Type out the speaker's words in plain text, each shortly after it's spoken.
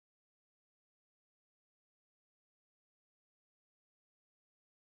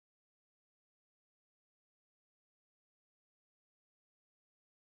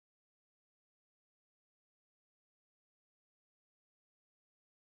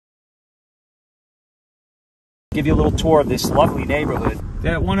Give you a little tour of this lovely neighborhood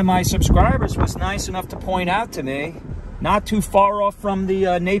that one of my subscribers was nice enough to point out to me, not too far off from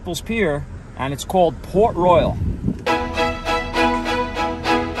the Naples Pier, and it's called Port Royal.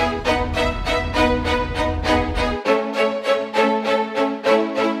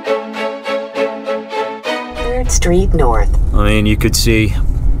 Street North. I mean, you could see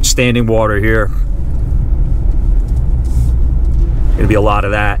standing water here. Gonna be a lot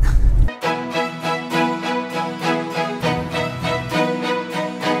of that.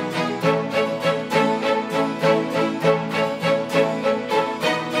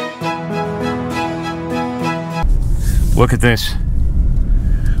 Look at this.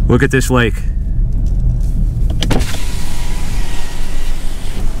 Look at this lake.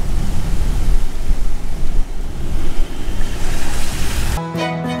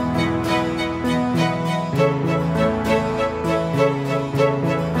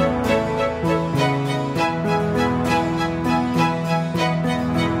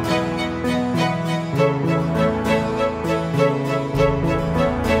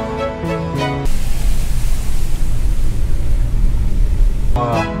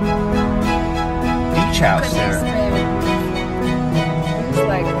 House there. It's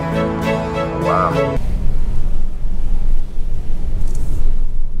like, wow.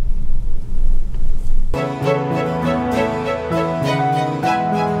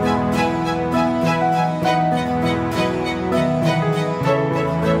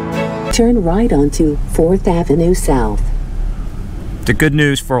 Turn right onto 4th Avenue South. The good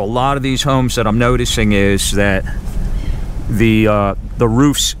news for a lot of these homes that I'm noticing is that the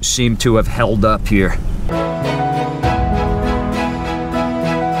roofs seem to have held up here.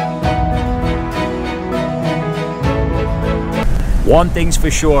 One thing's for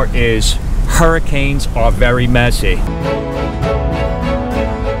sure is hurricanes are very messy.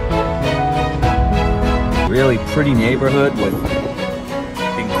 Really pretty neighborhood with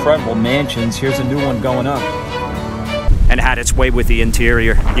incredible mansions. Here's a new one going up. And had its way with the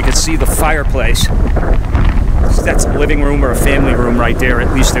interior. You can see the fireplace. That's a living room or a family room right there,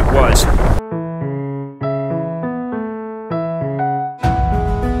 at least it was.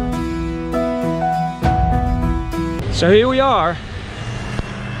 So here we are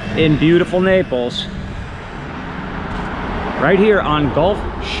in beautiful Naples, right here on Gulf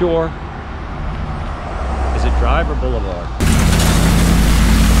Shore. Is it Drive or Boulevard?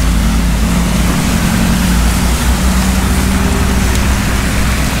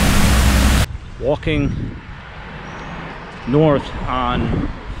 Walking north on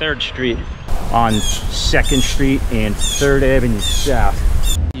 3rd Street, on 2nd Street and 3rd Avenue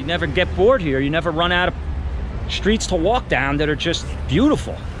South. You never get bored here. You never run out of streets to walk down that are just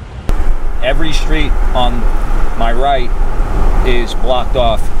beautiful. Every street on my right is blocked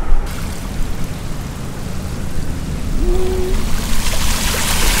off.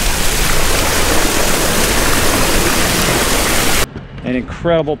 And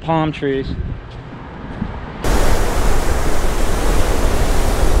incredible palm trees.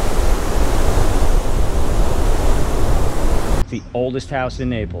 The oldest house in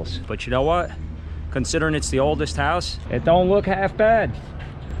Naples. But you know what? Considering it's the oldest house, it don't look half bad.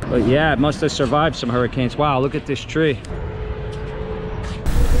 But yeah, it must have survived some hurricanes. Wow, look at this tree.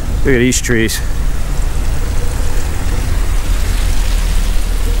 Look at these trees.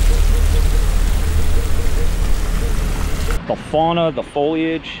 The fauna, the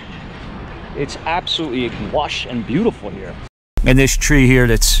foliage, it's absolutely lush and beautiful here. And this tree here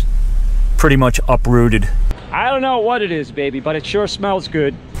that's pretty much uprooted. I don't know what it is, baby, but it sure smells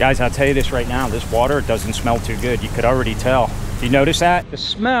good. Guys, I'll tell you this right now, this water doesn't smell too good. You could already tell. Do you notice that? The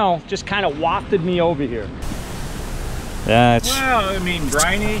smell just kind of wafted me over here. That's... Well, I mean,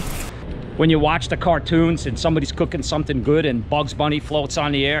 briny. When you watch the cartoons and somebody's cooking something good and Bugs Bunny floats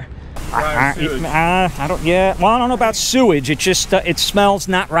on the air. I don't, yeah, well, I don't know about sewage. It just, it smells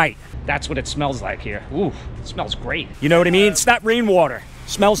not right. That's what it smells like here. Ooh, it smells great. You know what I mean? It's not rainwater. It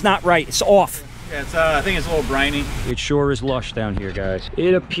smells not right. It's off. Yeah, it's, I think it's a little briny. It sure is lush down here, guys.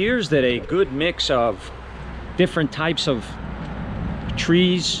 It appears that a good mix of different types of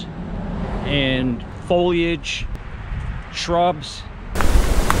trees and foliage, shrubs.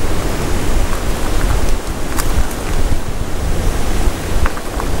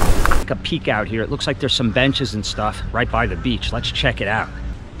 Take a peek out here. It looks like there's some benches and stuff right by the beach. Let's check it out.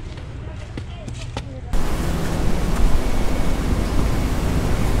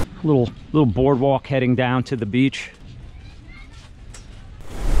 Little boardwalk heading down to the beach.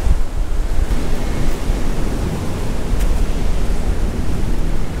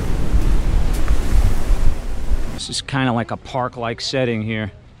 This is kind of like a park-like setting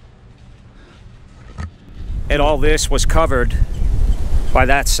here. and all this was covered by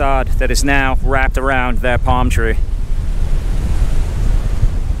that sod that is now wrapped around that palm tree.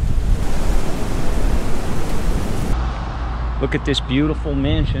 Look at this beautiful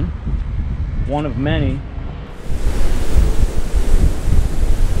mansion, one of many.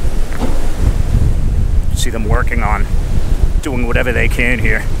 See them working on doing whatever they can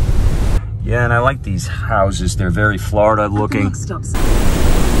here. Yeah, and I like these houses. They're very Florida looking.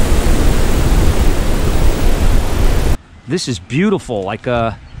 This is beautiful, like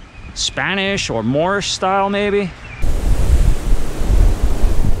a Spanish or Moorish style maybe.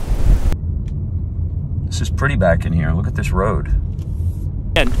 This is pretty back in here. Look at this road.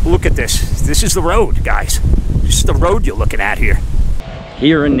 And look at this. This is the road, guys. This is the road you're looking at here.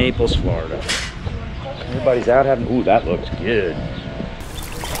 Here in Naples, Florida. Everybody's out having, ooh, that looks good.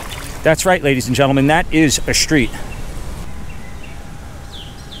 That's right, ladies and gentlemen, that is a street.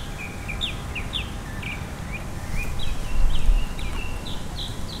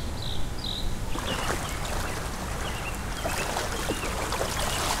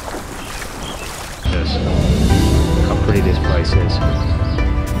 How pretty this place is.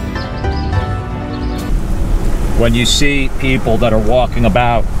 When you see people that are walking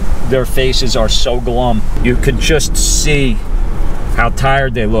about, their faces are so glum. You could just see how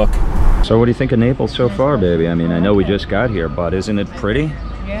tired they look. So what do you think of Naples so far, baby? I mean, I know we just got here, but isn't it pretty?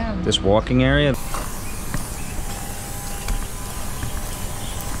 Yeah. This walking area.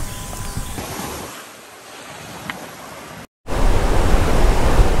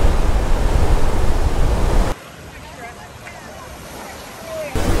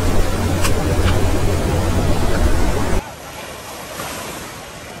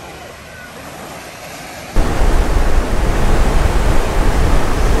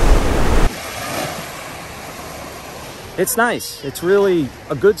 It's nice. It's really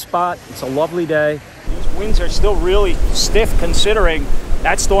a good spot. It's a lovely day. These winds are still really stiff considering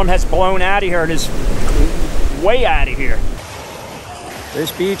that storm has blown out of here and is way out of here.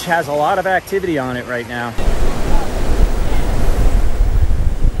 This beach has a lot of activity on it right now.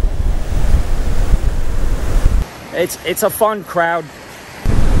 It's a fun crowd.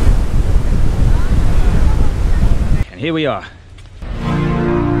 And here we are.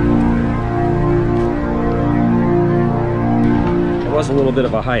 It was a little bit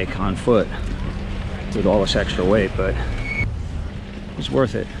of a hike on foot with all this extra weight, but it was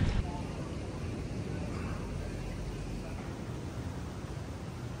worth it.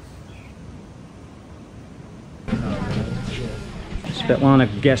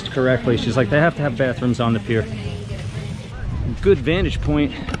 Svetlana guessed correctly. She's like, they have to have bathrooms on the pier. Good vantage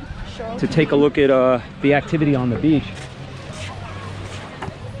point to take a look at the activity on the beach.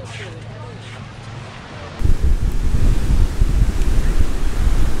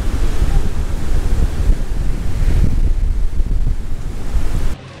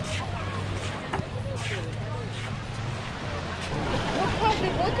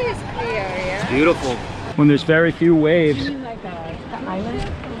 Beautiful. When there's very few waves,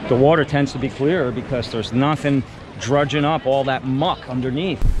 the water tends to be clearer because there's nothing drudging up all that muck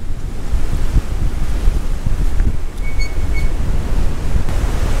underneath.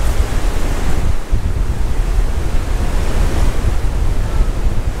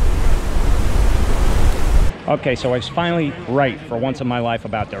 Okay, so I was finally right for once in my life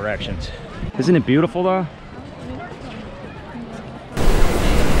about directions. Isn't it beautiful though?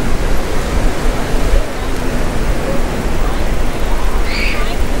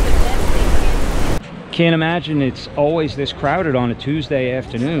 Can't imagine it's always this crowded on a Tuesday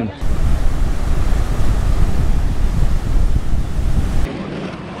afternoon.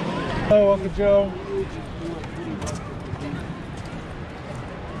 Hello, Uncle Joe.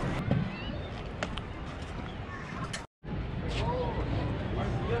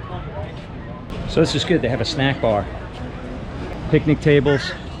 So this is good. They have a snack bar, picnic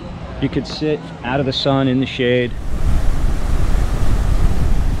tables. You could sit out of the sun in the shade.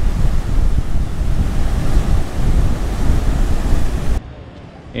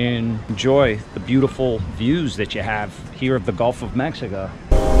 And enjoy the beautiful views that you have here of the Gulf of Mexico.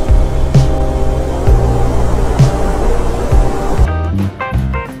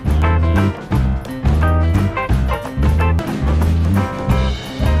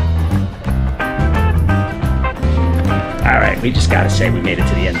 All right, we just gotta say we made it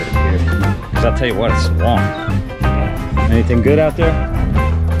to the end of the pier. Because I'll tell you what, it's long. Anything good out there?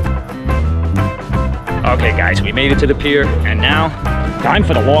 Okay guys, we made it to the pier, and now time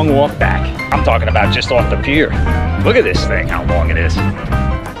for the long walk back. I'm talking about just off the pier. Look at this thing, how long it is.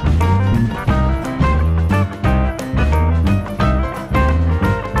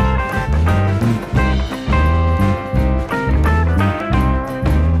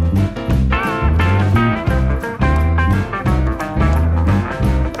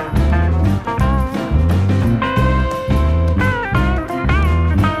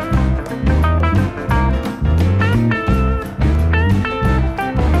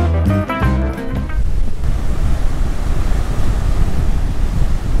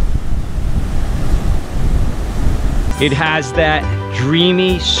 It has that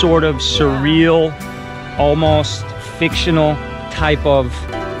dreamy, sort of surreal, almost fictional type of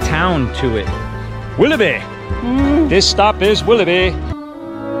town to it. Willoughby. This stop is Willoughby.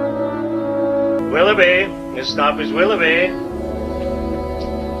 Willoughby. This stop is Willoughby.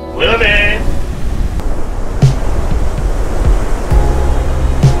 Willoughby.